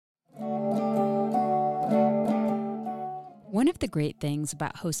One of the great things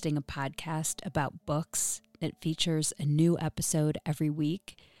about hosting a podcast about books that features a new episode every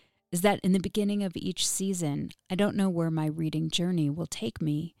week is that in the beginning of each season, I don't know where my reading journey will take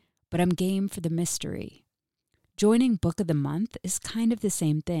me, but I'm game for the mystery. Joining Book of the Month is kind of the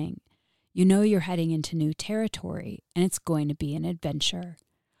same thing. You know you're heading into new territory, and it's going to be an adventure.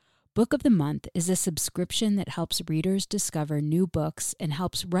 Book of the Month is a subscription that helps readers discover new books and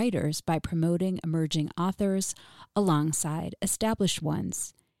helps writers by promoting emerging authors alongside established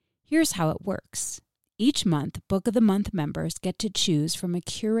ones. Here's how it works. Each month, Book of the Month members get to choose from a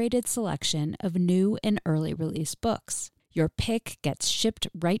curated selection of new and early release books. Your pick gets shipped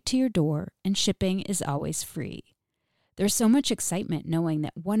right to your door, and shipping is always free. There's so much excitement knowing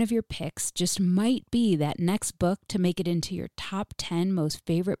that one of your picks just might be that next book to make it into your top 10 most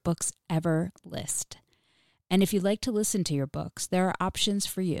favorite books ever list. And if you like to listen to your books, there are options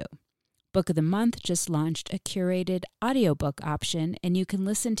for you. Book of the Month just launched a curated audiobook option, and you can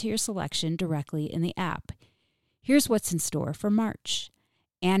listen to your selection directly in the app. Here's what's in store for March.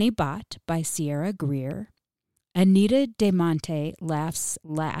 Annie Bot by Sierra Greer, Anita De Monte Laughs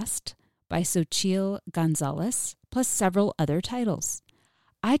Last by Xochitl Gonzalez, plus several other titles.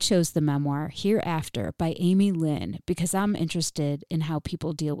 I chose the memoir Hereafter by Amy Lynn because I'm interested in how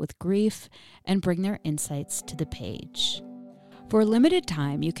people deal with grief and bring their insights to the page. For a limited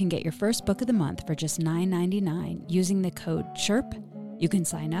time, you can get your first book of the month for just $9.99 using the code CHIRP. You can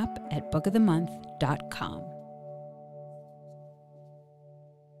sign up at bookofthemonth.com.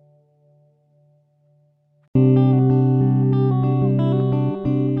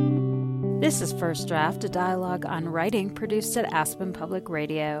 This is First Draft, a dialogue on writing produced at Aspen Public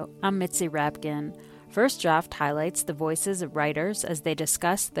Radio. I'm Mitzi Rapkin. First Draft highlights the voices of writers as they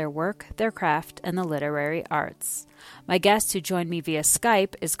discuss their work, their craft, and the literary arts. My guest who joined me via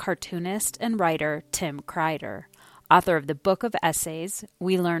Skype is cartoonist and writer Tim Kreider, author of the book of essays,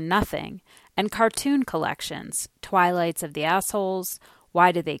 We Learn Nothing, and cartoon collections, Twilights of the Assholes,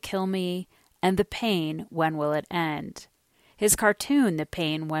 Why Do They Kill Me, and The Pain, When Will It End? His cartoon, The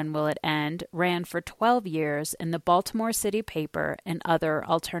Pain, When Will It End, ran for 12 years in the Baltimore City paper and other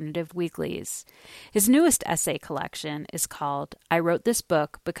alternative weeklies. His newest essay collection is called I Wrote This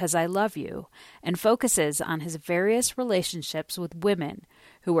Book Because I Love You, and focuses on his various relationships with women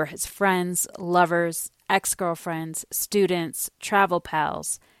who were his friends, lovers, ex-girlfriends, students, travel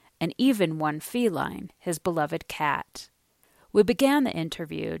pals, and even one feline, his beloved cat. We began the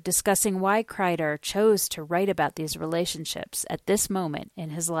interview discussing why Kreider chose to write about these relationships at this moment in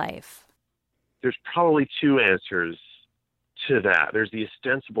his life. There's probably two answers to that. There's the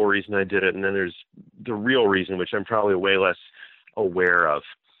ostensible reason I did it, and then there's the real reason, which I'm probably way less aware of.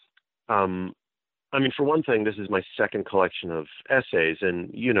 For one thing, this is my second collection of essays, and,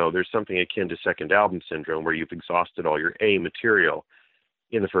 there's something akin to second album syndrome where you've exhausted all your A material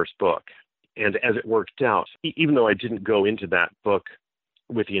in the first book. And as it worked out, even though I didn't go into that book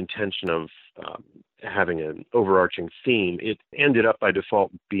with the intention of having an overarching theme, it ended up by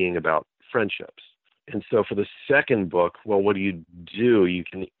default being about friendships. And so for the second book, well, what do? You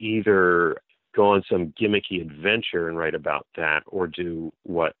can either go on some gimmicky adventure and write about that, or do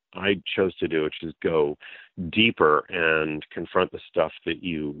what I chose to do, which is go deeper and confront the stuff that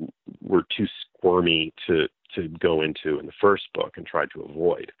you were too squirmy to go into in the first book and tried to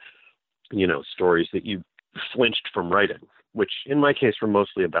avoid. Stories that you flinched from writing, which in my case were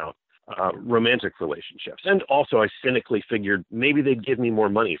mostly about romantic relationships. And also I cynically figured maybe they'd give me more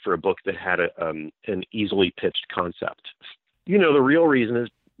money for a book that had an easily pitched concept. The real reason is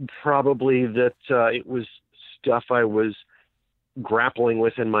probably that it was stuff I was grappling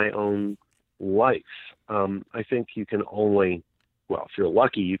with in my own life. I think you can only, if you're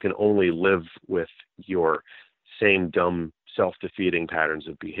lucky, you can only live with your same dumb self-defeating patterns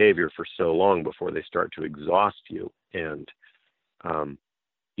of behavior for so long before they start to exhaust you, and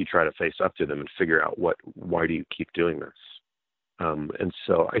you try to face up to them and figure out why do you keep doing this? And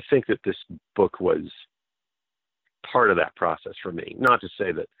so I think that this book was part of that process for me. Not to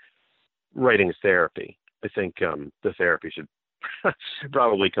say that writing is therapy. I think the therapy should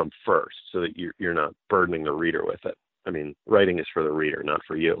probably come first so that you're not burdening the reader with it. Writing is for the reader, not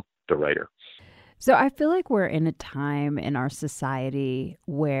for you, the writer. So I feel like we're in a time in our society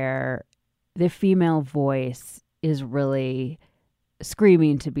where the female voice is really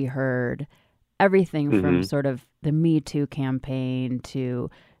screaming to be heard. Everything from sort of the Me Too campaign to,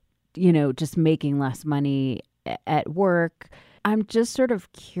 just making less money at work. I'm just sort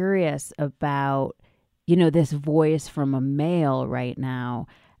of curious about, this voice from a male right now.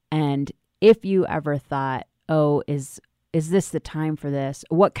 And if you ever thought, is is this the time for this?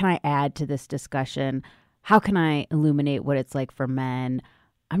 What can I add to this discussion? How can I illuminate what it's like for men?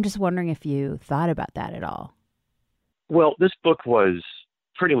 I'm just wondering if you thought about that at all. Well, this book was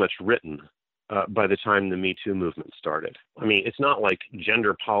pretty much written by the time the Me Too movement started. I mean, it's not like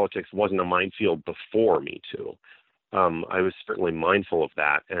gender politics wasn't a minefield before Me Too. I was certainly mindful of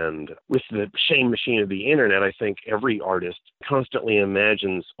that. And with the shame machine of the internet, I think every artist constantly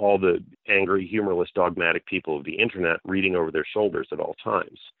imagines all the angry, humorless, dogmatic people of the internet reading over their shoulders at all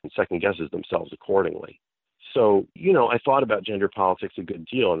times and second guesses themselves accordingly. So, I thought about gender politics a good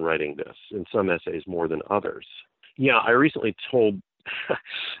deal in writing this, in some essays more than others. Yeah, I recently told,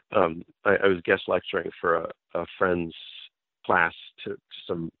 I was guest lecturing for a friend's class to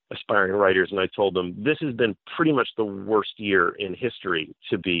some aspiring writers, and I told them this has been pretty much the worst year in history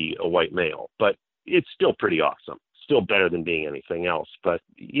to be a white male, but it's still pretty awesome, still better than being anything else. But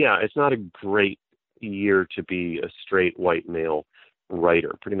yeah, it's not a great year to be a straight white male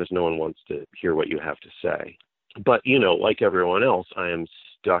writer. Pretty much no one wants to hear what you have to say. But, like everyone else, I am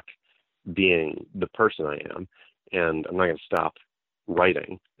stuck being the person I am, and I'm not going to stop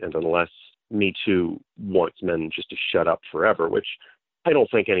writing. And unless Me Too wants men just to shut up forever, which I don't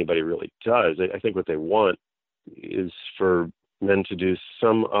think anybody really does. I think what they want is for men to do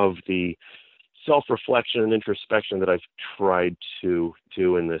some of the self-reflection and introspection that I've tried to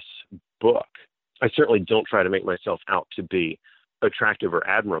do in this book. I certainly don't try to make myself out to be attractive or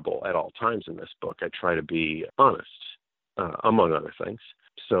admirable at all times in this book. I try to be honest, among other things.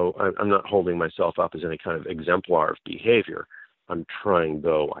 So I'm not holding myself up as any kind of exemplar of behavior. I'm trying,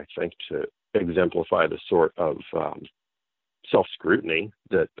 though, I think, to exemplify the sort of self-scrutiny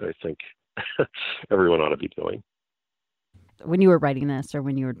that I think everyone ought to be doing. When you were writing this or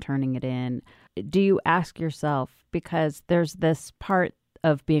when you were turning it in, do you ask yourself, because there's this part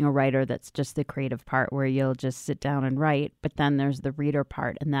of being a writer that's just the creative part where you'll just sit down and write, but then there's the reader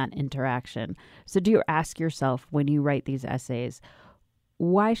part and that interaction. So do you ask yourself when you write these essays,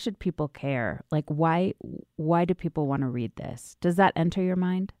 why should people care? Like, why do people want to read this? Does that enter your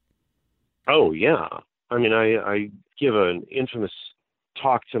mind? Oh, yeah. I mean, I give an infamous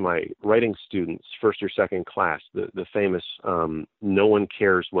talk to my writing students, first or second class, the famous no one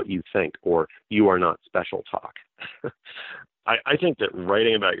cares what you think, or you are not special talk. I think that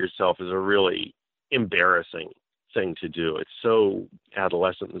writing about yourself is a really embarrassing thing to do. It's so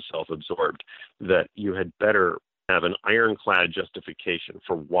adolescent and self-absorbed that you had better have an ironclad justification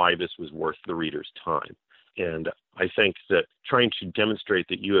for why this was worth the reader's time. And I think that trying to demonstrate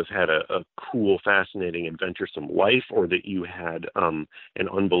that you have had a cool, fascinating, adventuresome life, or that you had an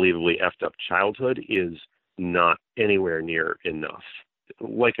unbelievably effed up childhood is not anywhere near enough.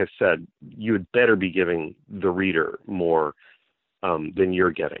 Like I said, you had better be giving the reader more than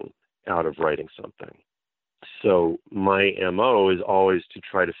you're getting out of writing something. So my MO is always to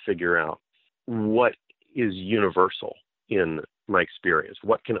try to figure out what is universal in my experience.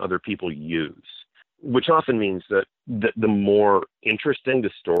 What can other people use? Which often means that the more interesting the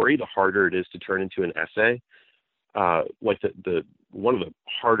story, the harder it is to turn into an essay. Like the one of the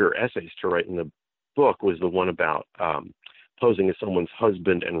harder essays to write in the book was the one about posing as someone's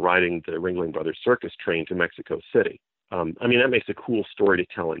husband and riding the Ringling Brothers circus train to Mexico City. I mean, that makes a cool story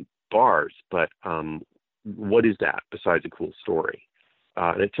to tell in bars, but what is that besides a cool story?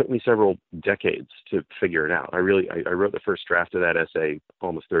 And it took me several decades to figure it out. I wrote the first draft of that essay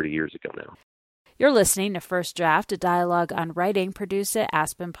almost 30 years ago now. You're listening to First Draft, a dialogue on writing produced at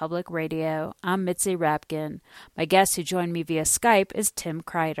Aspen Public Radio. I'm Mitzi Rapkin. My guest who joined me via Skype is Tim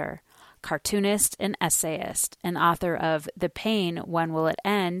Kreider, cartoonist and essayist, and author of The Pain, When Will It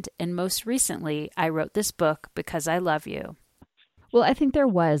End? And most recently, I wrote this book because I love you. Well, I think there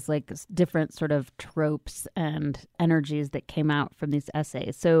was like different sort of tropes and energies that came out from these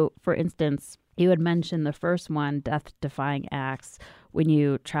essays. So, for instance, you had mentioned the first one, Death-Defying Acts, when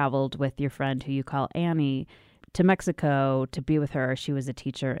you traveled with your friend who you call Annie to Mexico to be with her. She was a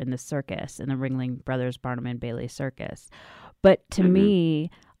teacher in the circus, in the Ringling Brothers Barnum and Bailey Circus. But to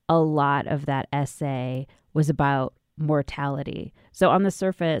me, a lot of that essay was about mortality. So on the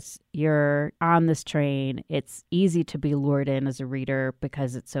surface, you're on this train. It's easy to be lured in as a reader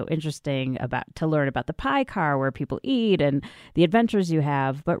because it's so interesting to learn about the pie car where people eat and the adventures you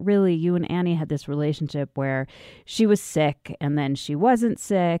have. But really, you and Annie had this relationship where she was sick and then she wasn't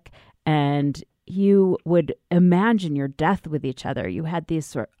sick, and you would imagine your death with each other. You had these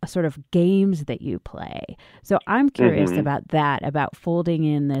sort of games that you play. So I'm curious about that, about folding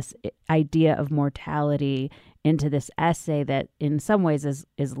in this idea of mortality into this essay that in some ways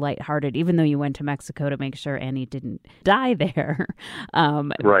is lighthearted, even though you went to Mexico to make sure Annie didn't die there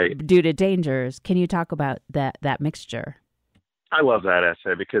right. due to dangers. Can you talk about that mixture? I love that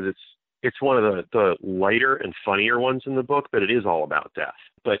essay because it's one of the lighter and funnier ones in the book, but it is all about death.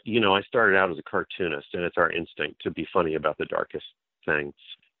 But, I started out as a cartoonist, and it's our instinct to be funny about the darkest things.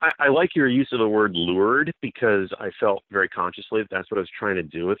 I like your use of the word lured because I felt very consciously that's what I was trying to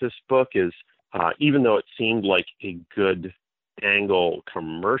do with this book is even though it seemed like a good angle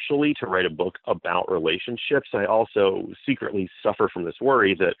commercially to write a book about relationships, I also secretly suffer from this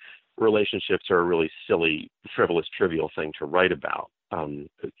worry that relationships are a really silly, frivolous, trivial thing to write about,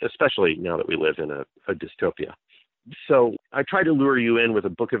 especially now that we live in a dystopia. So I try to lure you in with a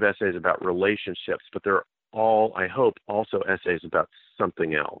book of essays about relationships, but they're all, I hope, also essays about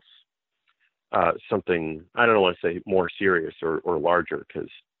something else. Something, I don't want to say more serious or larger, because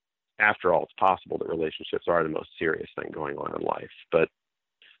after all, it's possible that relationships are the most serious thing going on in life, but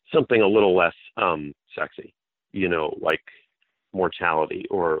something a little less sexy, like mortality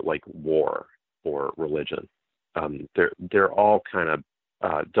or like war or religion. They're all kind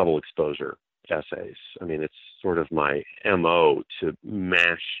of double exposure essays. I mean, it's sort of my MO to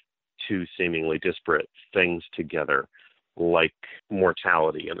mash two seemingly disparate things together, like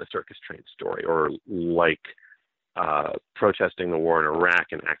mortality in the circus train story, or like protesting the war in Iraq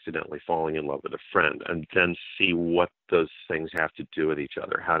and accidentally falling in love with a friend, and then see what those things have to do with each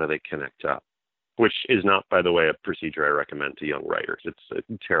other. How do they connect up? Which is not, by the way, a procedure I recommend to young writers. It's a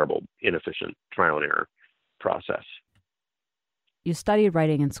terrible, inefficient trial and error process. You studied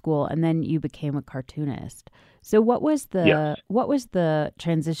writing in school, and then you became a cartoonist. So what was the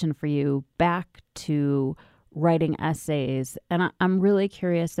transition for you back to writing essays? And I'm really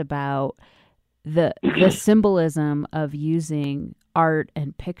curious about the symbolism of using art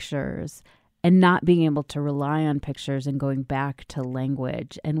and pictures and not being able to rely on pictures and going back to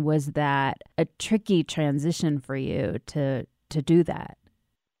language. And was that a tricky transition for you to do that?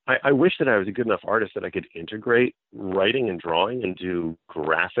 I wish that I was a good enough artist that I could integrate writing and drawing and do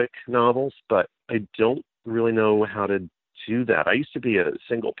graphic novels, but I don't really know how to do that. I used to be a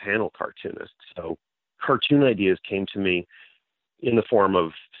single panel cartoonist, so cartoon ideas came to me in the form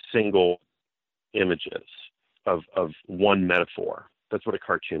of single images of one metaphor. That's what a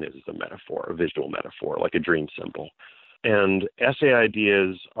cartoon is a metaphor, a visual metaphor, like a dream symbol. And essay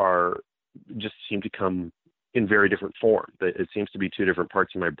ideas just seem to come in very different form. It seems to be two different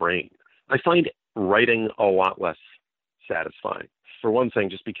parts of my brain. I find writing a lot less satisfying. For one thing,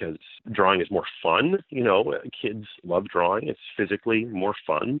 just because drawing is more fun. Kids love drawing. It's physically more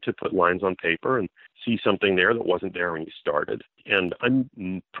fun to put lines on paper and see something there that wasn't there when you started. And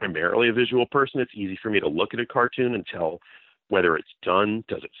I'm primarily a visual person. It's easy for me to look at a cartoon and tell whether it's done,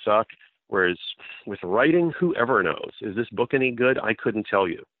 does it suck? Whereas with writing, whoever knows? Is this book any good? I couldn't tell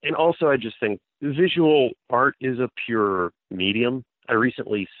you. And also, I just think visual art is a pure medium. I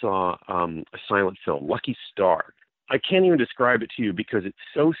recently saw a silent film, Lucky Star. I can't even describe it to you because it's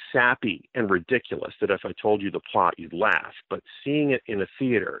so sappy and ridiculous that if I told you the plot, you'd laugh. But seeing it in a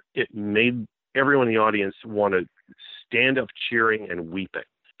theater, it made everyone in the audience want to stand up cheering and weeping,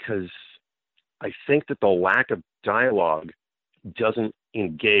 because I think that the lack of dialogue doesn't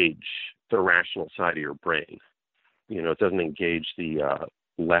engage the rational side of your brain. It doesn't engage the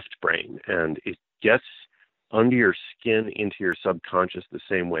left brain, and it gets under your skin, into your subconscious, the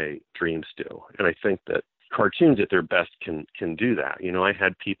same way dreams do. And I think that cartoons at their best can do that. I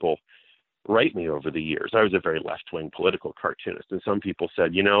had people write me over the years. I was a very left-wing political cartoonist, and some people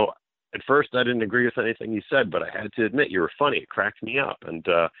said, at first I didn't agree with anything you said, but I had to admit you were funny. It cracked me up, and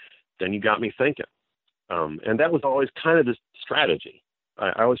then you got me thinking. And that was always kind of the strategy.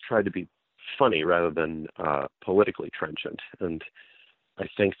 I always tried to be funny rather than politically trenchant. And I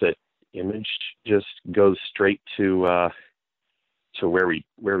think that image just goes straight to where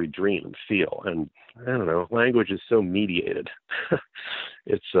we dream and feel. And I don't know, language is so mediated.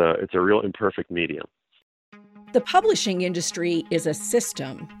 It's a real imperfect medium. The publishing industry is a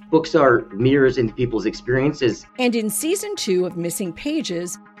system. Books are mirrors into people's experiences. And in season 2 of Missing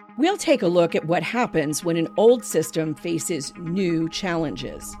Pages, we'll take a look at what happens when an old system faces new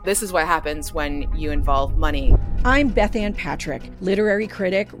challenges. This is what happens when you involve money. I'm Beth Ann Patrick, literary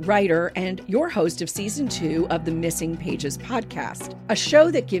critic, writer, and your host of season 2 of the Missing Pages podcast, a show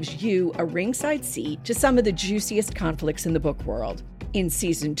that gives you a ringside seat to some of the juiciest conflicts in the book world. In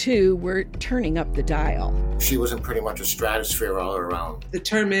season 2, we're turning up the dial. She was in pretty much a stratosphere all around. The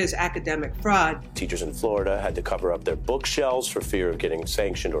term is academic fraud. Teachers in Florida had to cover up their bookshelves for fear of getting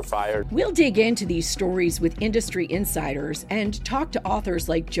sanctioned or fired. We'll dig into these stories with industry insiders and talk to authors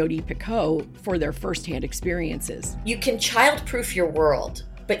like Jodi Picoult for their firsthand experiences. You can child-proof your world,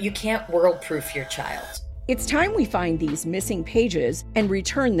 but you can't world-proof your child. It's time we find these missing pages and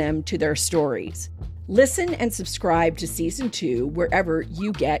return them to their stories. Listen and subscribe to Season 2 wherever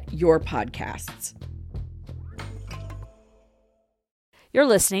you get your podcasts. You're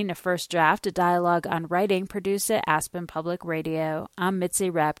listening to First Draft, a dialogue on writing produced at Aspen Public Radio. I'm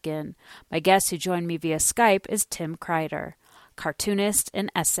Mitzi Rapkin. My guest who joined me via Skype is Tim Kreider, cartoonist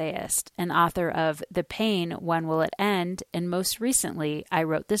and essayist, and author of The Pain, When Will It End? And most recently, I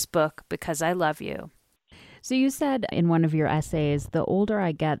wrote this book because I love you. So you said in one of your essays, the older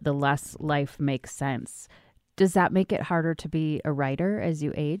I get, the less life makes sense. Does that make it harder to be a writer as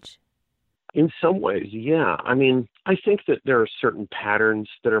you age? In some ways, yeah. I mean, I think that there are certain patterns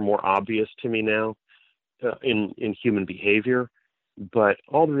that are more obvious to me now in human behavior, but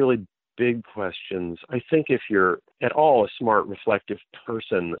all the really big questions, I think if you're at all a smart, reflective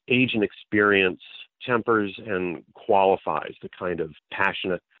person, age and experience tempers and qualifies the kind of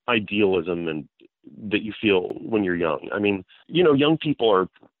passionate idealism and that you feel when you're young. I mean, young people are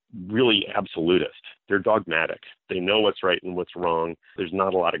really absolutist. They're dogmatic. They know what's right and what's wrong. There's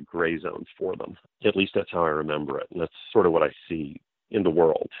not a lot of gray zones for them. At least that's how I remember it. And that's sort of what I see in the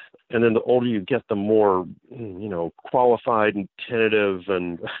world. And then the older you get, the more, qualified and tentative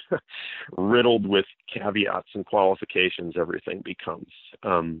and riddled with caveats and qualifications everything becomes.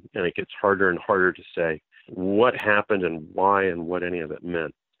 And it gets harder and harder to say what happened and why and what any of it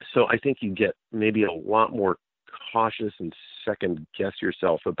meant. So I think you get maybe a lot more cautious and second guess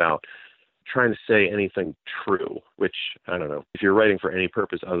yourself about trying to say anything true, which, I don't know, if you're writing for any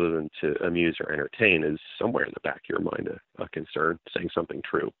purpose other than to amuse or entertain is somewhere in the back of your mind a concern, saying something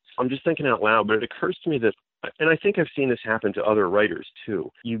true. I'm just thinking out loud, but it occurs to me that, and I think I've seen this happen to other writers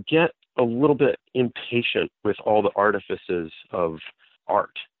too, you get a little bit impatient with all the artifices of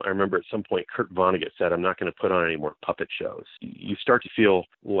art. I remember at some point Kurt Vonnegut said, I'm not going to put on any more puppet shows. You start to feel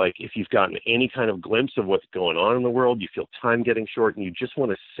like if you've gotten any kind of glimpse of what's going on in the world, you feel time getting short and you just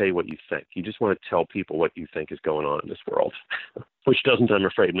want to say what you think. You just want to tell people what you think is going on in this world, which doesn't, I'm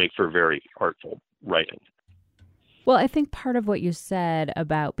afraid, make for very artful writing. Well, I think part of what you said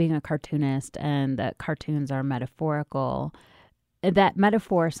about being a cartoonist and that cartoons are metaphorical, that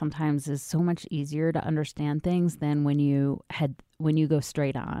metaphor sometimes is so much easier to understand things than when you go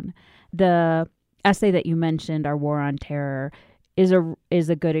straight on. The essay that you mentioned, Our War on Terror, is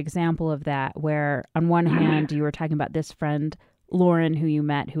a good example of that, where on one hand you were talking about this friend, Lauren, who you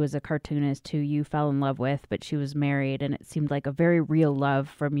met, who was a cartoonist who you fell in love with, but she was married, and it seemed like a very real love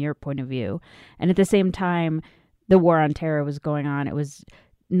from your point of view. And at the same time, the War on Terror was going on. It was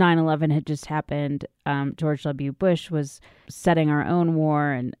 9/11 had just happened. George W. Bush was setting our own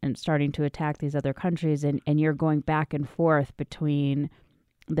war and starting to attack these other countries. And you're going back and forth between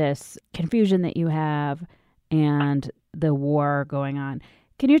this confusion that you have and the war going on.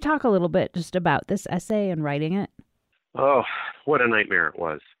 Can you talk a little bit just about this essay and writing it? Oh, what a nightmare it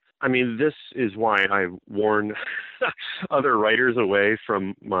was. I mean, this is why I warn other writers away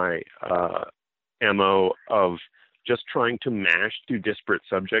from my MO of just trying to mash two disparate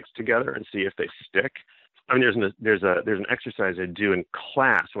subjects together and see if they stick. I mean, there's an exercise I do in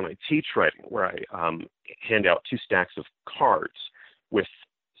class when I teach writing where I hand out two stacks of cards with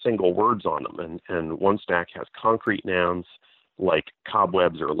single words on them, and one stack has concrete nouns like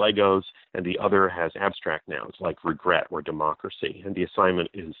cobwebs or Legos, and the other has abstract nouns like regret or democracy. And the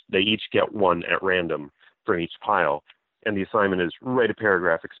assignment is they each get one at random for each pile, and the assignment is write a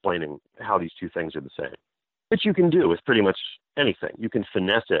paragraph explaining how these two things are the same. Which you can do with pretty much anything. You can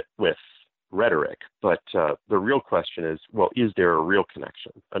finesse it with rhetoric, but the real question is, well, is there a real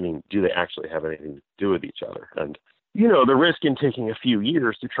connection? I mean, do they actually have anything to do with each other? And, the risk in taking a few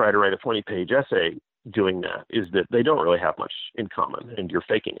years to try to write a 20-page essay doing that is that they don't really have much in common, and you're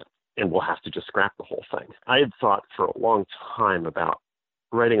faking it, and we'll have to just scrap the whole thing. I had thought for a long time about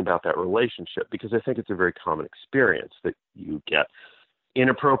writing about that relationship because I think it's a very common experience that you get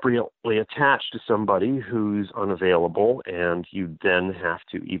inappropriately attached to somebody who's unavailable, and you then have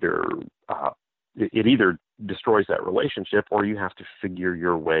to either destroys that relationship, or you have to figure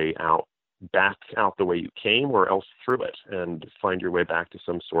your way back out the way you came, or else through it, and find your way back to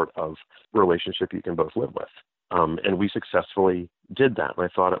some sort of relationship you can both live with. And we successfully did that, and I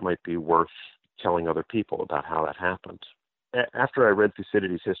thought it might be worth telling other people about how that happened. After I read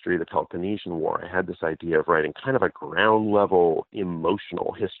Thucydides' history of the Peloponnesian War, I had this idea of writing kind of a ground-level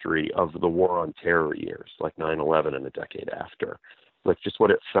emotional history of the War on Terror years, like 9/11 and the decade after, like just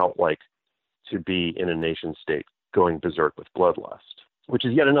what it felt like to be in a nation-state going berserk with bloodlust, which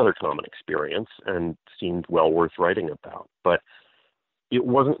is yet another common experience and seemed well worth writing about. But it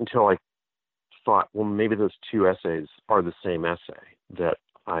wasn't until I thought, well, maybe those two essays are the same essay that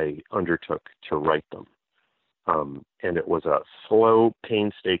I undertook to write them. And it was a slow,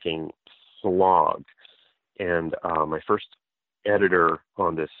 painstaking slog And my first editor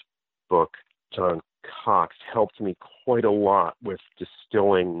on this book, John Cox, helped me quite a lot with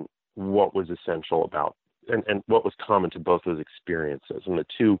distilling what was essential about and what was common to both those experiences. And the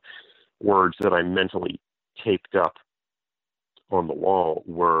two words that I mentally taped up on the wall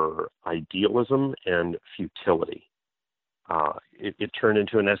were idealism and futility. It turned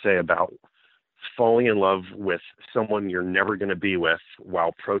into an essay about falling in love with someone you're never going to be with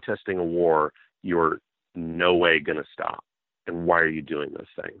while protesting a war you're no way going to stop. And why are you doing those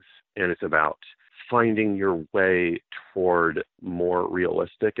things? And it's about finding your way toward more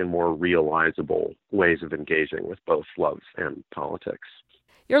realistic and more realizable ways of engaging with both love and politics.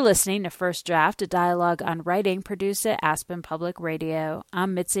 You're listening to First Draft, a dialogue on writing produced at Aspen Public Radio.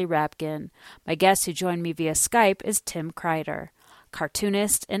 I'm Mitzi Rapkin. My guest who joined me via Skype is Tim Kreider,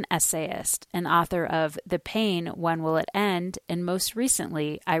 cartoonist and essayist, and author of The Pain, When Will It End? And most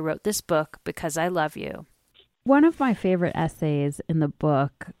recently, I wrote this book because I love you. One of my favorite essays in the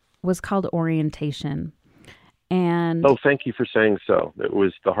book was called Orientation. And oh, thank you for saying so. It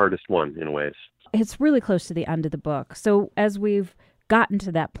was the hardest one in ways. It's really close to the end of the book. So as we've gotten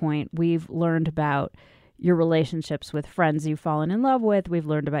to that point, we've learned about your relationships with friends you've fallen in love with. We've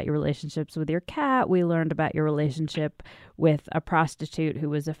learned about your relationships with your cat. We learned about your relationship with a prostitute who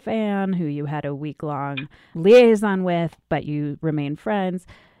was a fan, who you had a week-long liaison with, but you remain friends.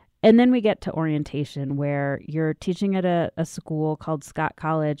 And then we get to orientation, where you're teaching at a school called Scott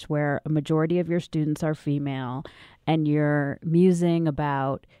College, where a majority of your students are female, and you're musing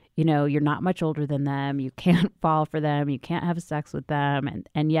about, you know, you're not much older than them. You can't fall for them. You can't have sex with them.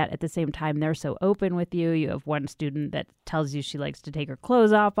 And yet at the same time, they're so open with you. You have one student that tells you she likes to take her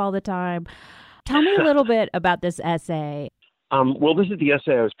clothes off all the time. Tell me a little bit about this essay. Well, this is the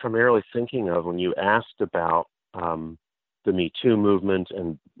essay I was primarily thinking of when you asked about the Me Too movement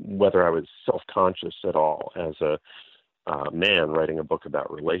and whether I was self-conscious at all as a man writing a book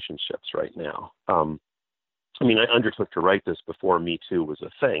about relationships right now. I mean, I undertook to write this before Me Too was a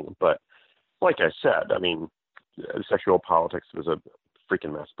thing, but like I said, I mean, sexual politics was a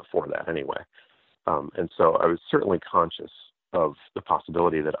freaking mess before that anyway. And so I was certainly conscious of the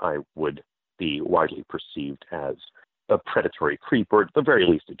possibility that I would be widely perceived as a predatory creep, or at the very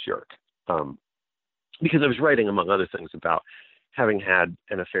least a jerk. Because I was writing, among other things, about having had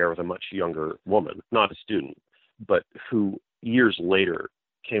an affair with a much younger woman, not a student, but who years later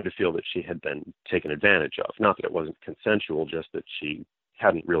came to feel that she had been taken advantage of. Not that it wasn't consensual, just that she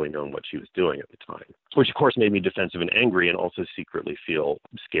hadn't really known what she was doing at the time, which of course made me defensive and angry, and also secretly feel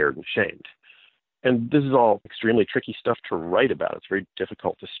scared and shamed. And this is all extremely tricky stuff to write about. It's very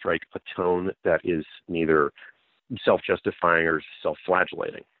difficult to strike a tone that is neither self-justifying or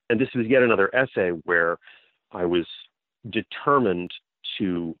self-flagellating. And this was yet another essay where I was determined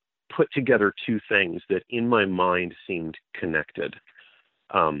to put together two things that in my mind seemed connected,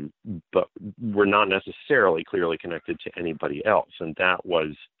 but were not necessarily clearly connected to anybody else. And that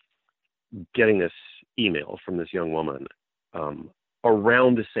was getting this email from this young woman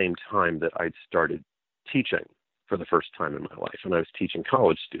around the same time that I'd started teaching for the first time in my life. And I was teaching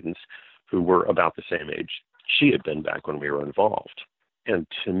college students who were about the same age she had been back when we were involved. And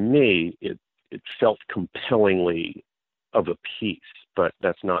to me, it felt compellingly of a piece, but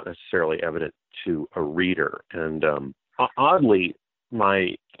that's not necessarily evident to a reader. And oddly,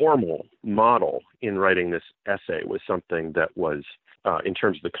 my formal model in writing this essay was something that was, in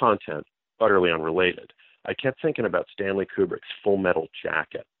terms of the content, utterly unrelated. I kept thinking about Stanley Kubrick's Full Metal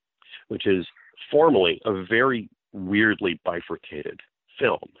Jacket, which is formally a very weirdly bifurcated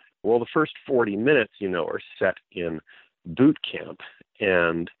film. Well, the first 40 minutes, are set in boot camp,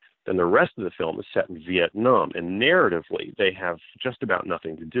 and then the rest of the film is set in Vietnam. And narratively, they have just about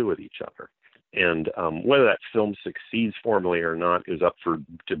nothing to do with each other. And whether that film succeeds formally or not is up for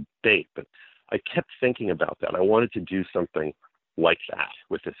debate. But I kept thinking about that. I wanted to do something like that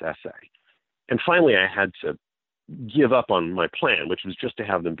with this essay. And finally, I had to give up on my plan, which was just to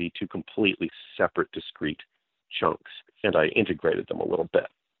have them be two completely separate, discrete chunks. And I integrated them a little bit.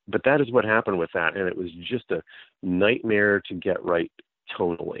 But that is what happened with that. And it was just a nightmare to get right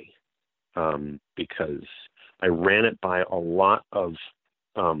tonally, because I ran it by a lot of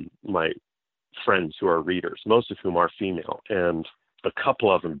my friends who are readers, most of whom are female. And a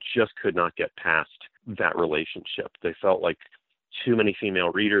couple of them just could not get past that relationship. They felt like too many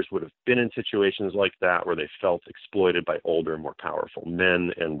female readers would have been in situations like that, where they felt exploited by older, more powerful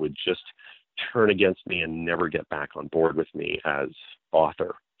men, and would just turn against me and never get back on board with me as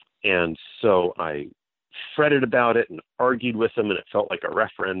author. And so I fretted about it and argued with them, and it felt like a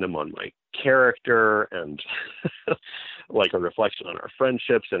referendum on my character. And like a reflection on our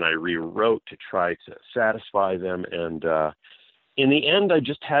friendships, and I rewrote to try to satisfy them. And in the end, I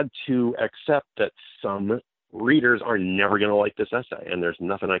just had to accept that some readers are never going to like this essay, and there's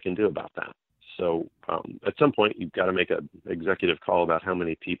nothing I can do about that. So at some point, you've got to make an executive call about how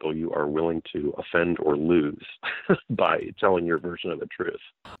many people you are willing to offend or lose by telling your version of the truth.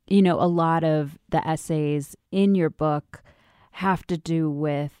 You know, a lot of the essays in your book have to do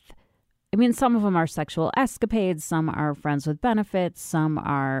with, I mean, some of them are sexual escapades, some are friends with benefits, some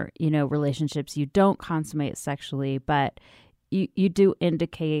are, you know, relationships you don't consummate sexually, but you do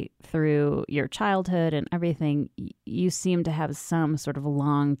indicate through your childhood and everything, you seem to have some sort of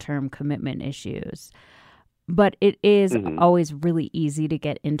long-term commitment issues. But it is always really easy to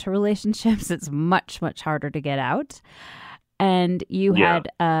get into relationships. It's much, much harder to get out. And you had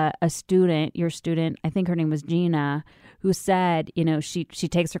a student, your student, I think her name was Gina, who said, you know, she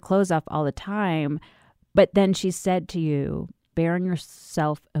takes her clothes off all the time, but then she said to you, bearing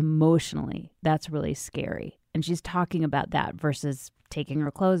yourself emotionally, that's really scary. And she's talking about that versus taking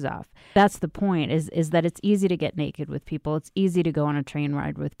her clothes off. That's the point, is that it's easy to get naked with people. It's easy to go on a train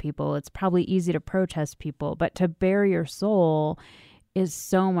ride with people. It's probably easy to protest people. But to bare your soul is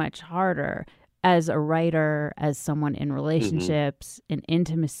so much harder as a writer, as someone in relationships, in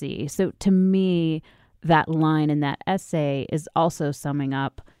intimacy. So to me, that line in that essay is also summing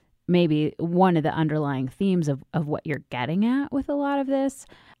up maybe one of the underlying themes of what you're getting at with a lot of this.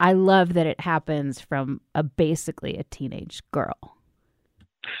 I love that it happens from basically a teenage girl.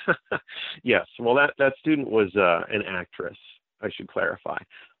 Yes. Well, that student was an actress, I should clarify.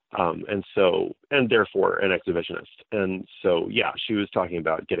 And therefore an exhibitionist. And so, yeah, she was talking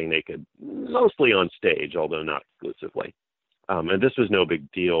about getting naked, mostly on stage, although not exclusively. And this was no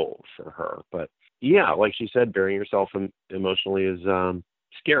big deal for her. But yeah, like she said, bearing yourself emotionally is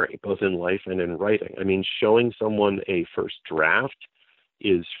scary, both in life and in writing. I mean, showing someone a first draft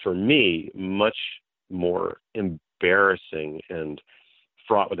is, for me, much more embarrassing and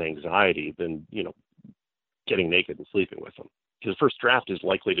fraught with anxiety than, you know, getting naked and sleeping with them. Because first draft is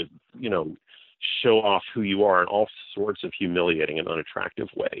likely to, you know, show off who you are in all sorts of humiliating and unattractive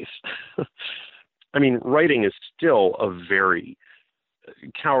ways. I mean, writing is still a very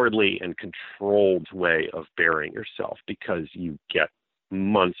cowardly and controlled way of bearing yourself, because you get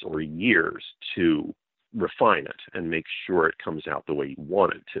months or years to refine it and make sure it comes out the way you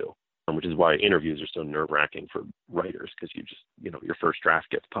want it to, which is why interviews are so nerve-wracking for writers, because you just, you know, your first draft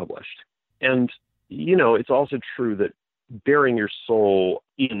gets published. And, you know, it's also true that bearing your soul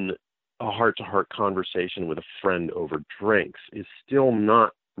in a heart-to-heart conversation with a friend over drinks is still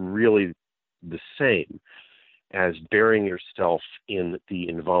not really the same as bearing yourself in the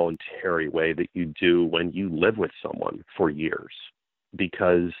involuntary way that you do when you live with someone for years,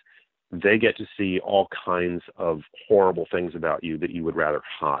 because they get to see all kinds of horrible things about you that you would rather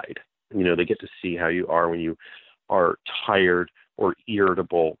hide. You know, they get to see how you are when you are tired or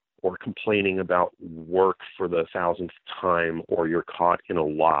irritable or complaining about work for the 1,000th time, or you're caught in a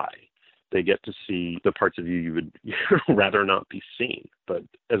lie. They get to see the parts of you you would rather not be seen. But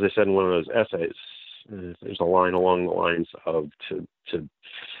as I said in one of those essays, there's a line along the lines of to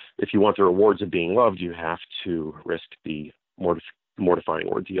if you want the rewards of being loved, you have to risk the mortifying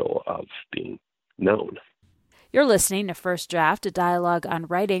ordeal of being known. You're listening to First Draft, a dialogue on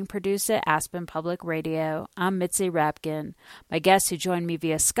writing produced at Aspen Public Radio. I'm Mitzi Rapkin. My guest who joined me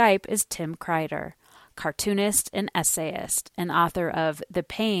via Skype is Tim Kreider, cartoonist and essayist, and author of The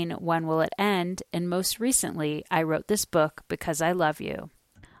Pain, When Will It End? And most recently, I wrote this book because I love you.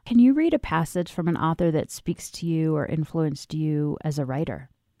 Can you read a passage from an author that speaks to you or influenced you as a writer?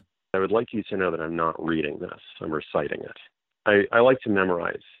 I would like you to know that I'm not reading this. I'm reciting it. I like to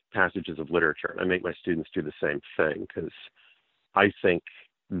memorize passages of literature. I make my students do the same thing, because I think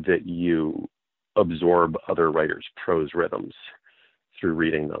that you absorb other writers' prose rhythms through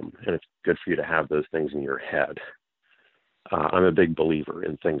reading them, and it's good for you to have those things in your head. I'm a big believer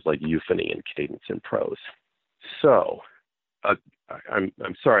in things like euphony and cadence in prose. So, I'm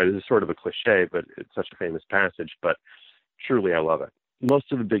sorry, this is sort of a cliche, but it's such a famous passage, but truly I love it.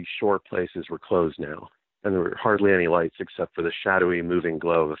 Most of the big shore places were closed now, and there were hardly any lights except for the shadowy, moving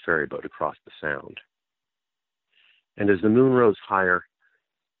glow of a ferry boat across the sound. And as the moon rose higher,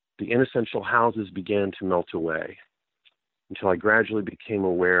 the inessential houses began to melt away, until I gradually became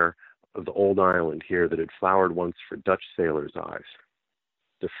aware of the old island here that had flowered once for Dutch sailors' eyes,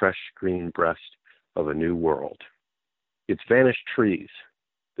 the fresh green breast of a new world. Its vanished trees,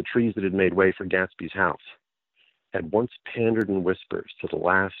 the trees that had made way for Gatsby's house, had once pandered in whispers to the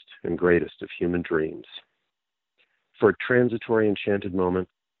last and greatest of human dreams. For a transitory enchanted moment,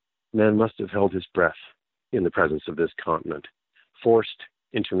 man must have held his breath in the presence of this continent, forced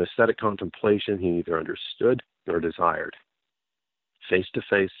into an aesthetic contemplation he neither understood nor desired, face to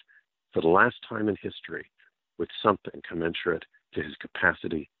face for the last time in history with something commensurate to his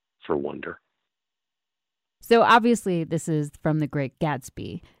capacity for wonder. So obviously this is from The Great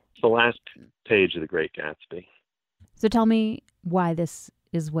Gatsby. The last page of The Great Gatsby. So tell me why this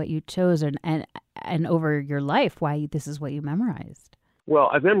is what you chose and over your life, why this is what you memorized. Well,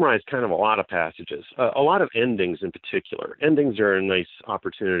 I've memorized kind of a lot of passages, a lot of endings in particular. Endings are a nice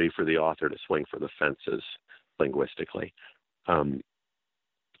opportunity for the author to swing for the fences linguistically.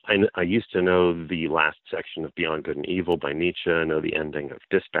 I used to know the last section of Beyond Good and Evil by Nietzsche. I know the ending of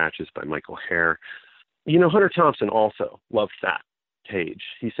Dispatches by Michael Hare. You know, Hunter Thompson also loved that page.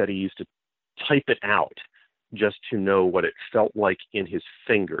 He said he used to type it out just to know what it felt like in his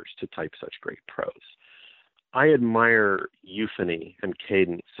fingers to type such great prose. I admire euphony and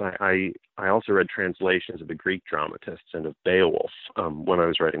cadence. I also read translations of the Greek dramatists and of Beowulf when I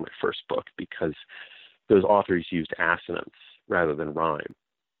was writing my first book, because those authors used assonance rather than rhyme.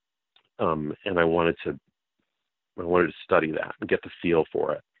 And I wanted to study that and get the feel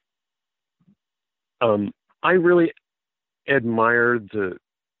for it. I really admire the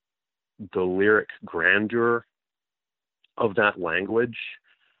lyric grandeur of that language.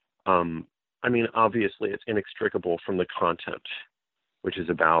 I mean, obviously, it's inextricable from the content, which is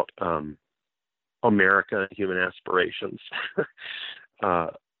about America and human aspirations.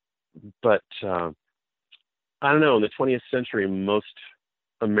 But I don't know, in the 20th century, most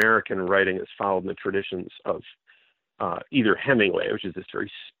American writing has followed in the traditions of either Hemingway, which is this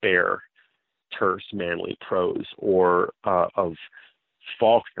very spare, terse, manly prose, or of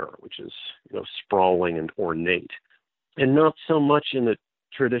Faulkner, which is, you know, sprawling and ornate, and not so much in the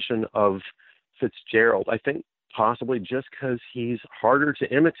tradition of Fitzgerald. I think possibly just because he's harder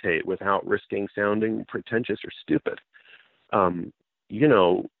to imitate without risking sounding pretentious or stupid. You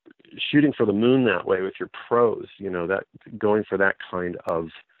know, shooting for the moon that way with your prose, you know, that going for that kind of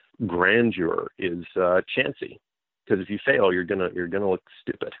grandeur is chancy, because if you fail, you're gonna look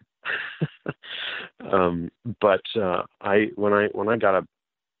stupid. But when I got a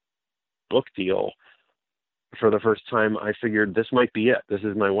book deal for the first time, I figured this might be it. This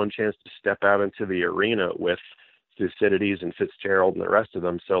is my one chance to step out into the arena with Thucydides and Fitzgerald and the rest of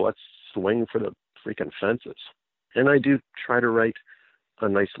them. So let's swing for the freaking fences. And I do try to write a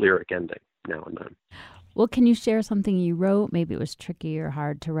nice lyric ending now and then. Well, can you share something you wrote? Maybe it was tricky or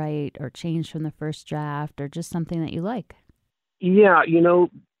hard to write or changed from the first draft, or just something that you like. Yeah, you know,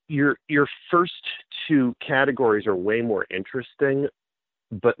 your first two categories are way more interesting,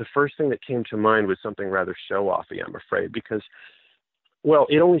 but the first thing that came to mind was something rather show-offy, I'm afraid, because, well,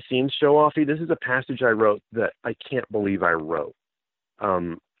 it only seems show-offy. This is a passage I wrote that I can't believe I wrote.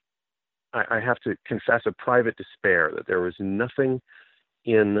 I have to confess a private despair that there was nothing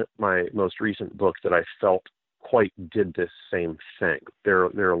in my most recent book that I felt quite did this same thing. There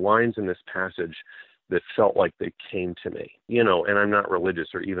are lines in this passage that felt like they came to me, you know, and I'm not religious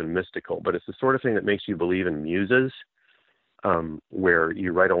or even mystical, but it's the sort of thing that makes you believe in muses, where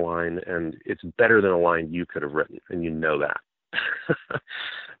you write a line and it's better than a line you could have written, and you know that.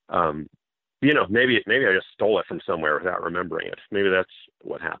 You know, maybe I just stole it from somewhere without remembering it. Maybe that's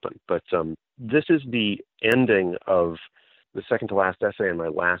what happened. But this is the ending of the second to last essay in my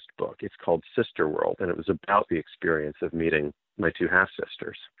last book. It's called Sister World, and it was about the experience of meeting my two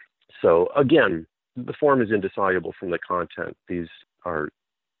half-sisters. So again, the form is indissoluble from the content. These are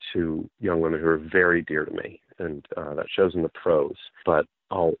two young women who are very dear to me, and that shows in the prose. But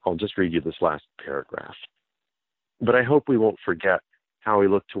I'll just read you this last paragraph. But I hope we won't forget how we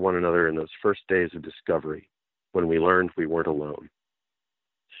looked to one another in those first days of discovery, when we learned we weren't alone.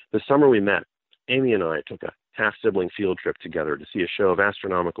 The summer we met, Amy and I took a half-sibling field trip together to see a show of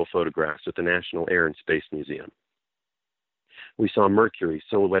astronomical photographs at the National Air and Space Museum. We saw Mercury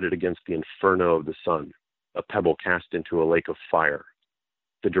silhouetted against the inferno of the sun, a pebble cast into a lake of fire.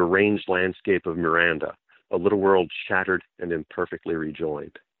 The deranged landscape of Miranda, a little world shattered and imperfectly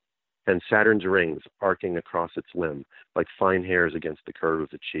rejoined. And Saturn's rings arcing across its limb like fine hairs against the curve of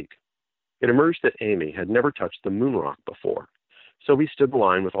the cheek. It emerged that Amy had never touched the moon rock before, so we stood in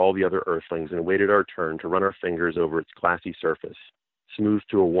line with all the other Earthlings and waited our turn to run our fingers over its glassy surface, smoothed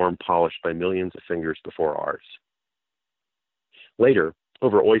to a warm polish by millions of fingers before ours. Later,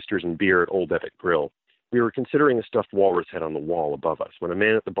 over oysters and beer at Old Ebbitt Grill, we were considering a stuffed walrus head on the wall above us when a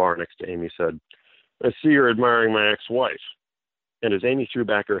man at the bar next to Amy said, "I see you're admiring my ex-wife." And as Amy threw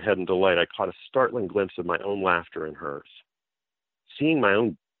back her head in delight, I caught a startling glimpse of my own laughter in hers. Seeing my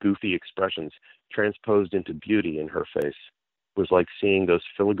own goofy expressions transposed into beauty in her face was like seeing those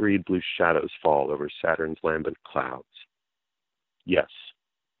filigreed blue shadows fall over Saturn's lambent clouds. Yes,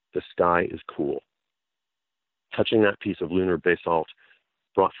 the sky is cool. Touching that piece of lunar basalt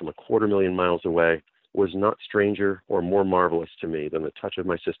brought from 250,000 miles away was not stranger or more marvelous to me than the touch of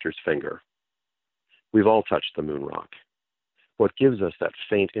my sister's finger. We've all touched the moon rock. What gives us that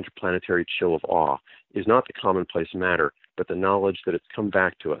faint interplanetary chill of awe is not the commonplace matter, but the knowledge that it's come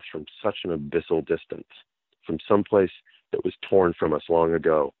back to us from such an abyssal distance, from some place that was torn from us long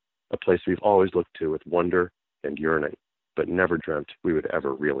ago, a place we've always looked to with wonder and yearning, but never dreamt we would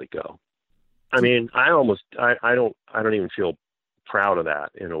ever really go. I mean, I don't even feel proud of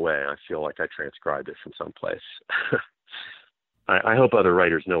that in a way. I feel like I transcribed it from someplace. I hope other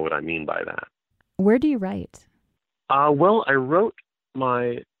writers know what I mean by that. Where do you write? Well, I wrote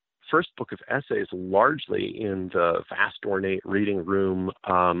my first book of essays largely in the vast, ornate reading room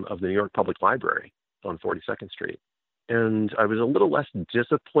of the New York Public Library on 42nd Street. And I was a little less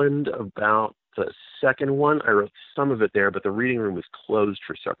disciplined about the second one. I wrote some of it there, but the reading room was closed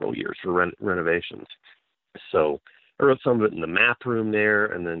for several years for renovations. So I wrote some of it in the map room there,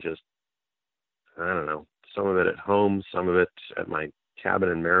 and then just, I don't know, some of it at home, some of it at my cabin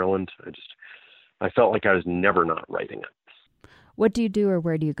in Maryland. I felt like I was never not writing it. What do you do, or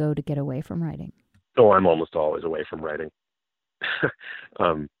where do you go to get away from writing? Oh, I'm almost always away from writing.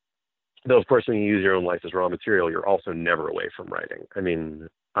 Though, of course, when you use your own life as raw material, you're also never away from writing. I mean,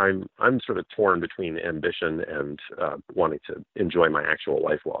 I'm sort of torn between ambition and wanting to enjoy my actual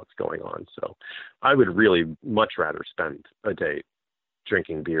life while it's going on. So I would really much rather spend a day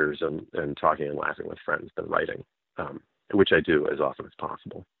drinking beers and talking and laughing with friends than writing, which I do as often as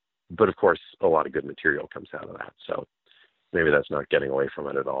possible. But, of course, a lot of good material comes out of that. So maybe that's not getting away from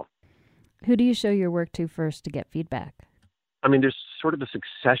it at all. Who do you show your work to first to get feedback? I mean, there's sort of a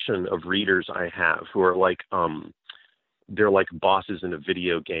succession of readers I have who are like, they're like bosses in a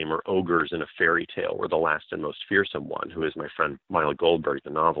video game or ogres in a fairy tale, where the last and most fearsome one, who is my friend Mila Goldberg,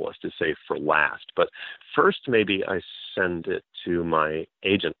 the novelist, is saved for last. But first, maybe I send it to my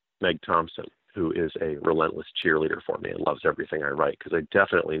agent, Meg Thompson, who is a relentless cheerleader for me and loves everything I write, because I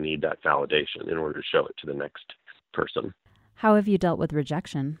definitely need that validation in order to show it to the next person. How have you dealt with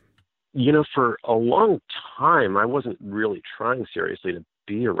rejection? You know, for a long time, I wasn't really trying seriously to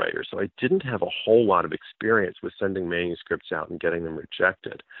be a writer, so I didn't have a whole lot of experience with sending manuscripts out and getting them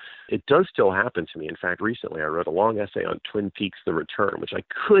rejected. It does still happen to me. In fact, recently I wrote a long essay on Twin Peaks: The Return, which I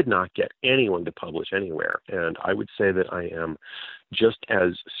could not get anyone to publish anywhere. And I would say that I am just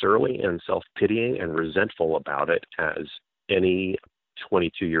as surly and self-pitying and resentful about it as any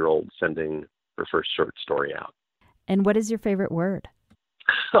 22-year-old sending her first short story out. And what is your favorite word?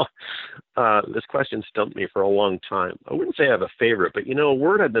 This question stumped me for a long time. I wouldn't say I have a favorite, but, a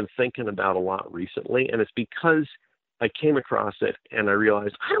word I've been thinking about a lot recently, and it's because I came across it and I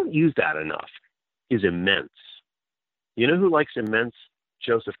realized I don't use that enough, is immense. You know who likes immense?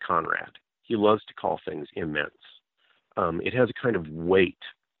 Joseph Conrad. He loves to call things immense. It has a kind of weight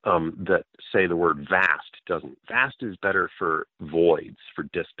that, say, the word vast doesn't. Vast is better for voids, for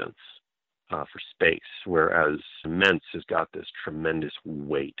distance, for space, whereas immense has got this tremendous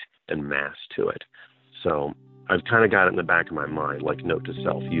weight and mass to it. So I've kind of got it in the back of my mind, like note to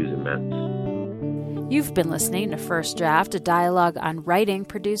self, use immense. You've been listening to First Draft, a dialogue on writing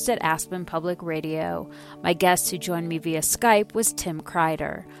produced at Aspen Public Radio. My guest who joined me via Skype was Tim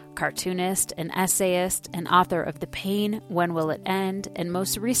Kreider, cartoonist, an essayist, and author of The Pain, When Will It End? And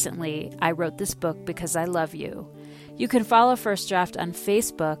most recently, I Wrote This Book Because I Love You. You can follow First Draft on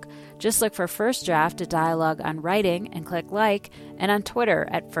Facebook. Just look for First Draft, a dialogue on writing, and click like, and on Twitter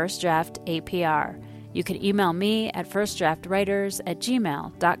at First Draft APR. You can email me at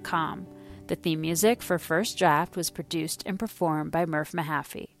firstdraftwriters@gmail.com. The theme music for First Draft was produced and performed by Murph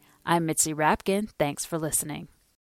Mahaffey. I'm Mitzi Rapkin. Thanks for listening.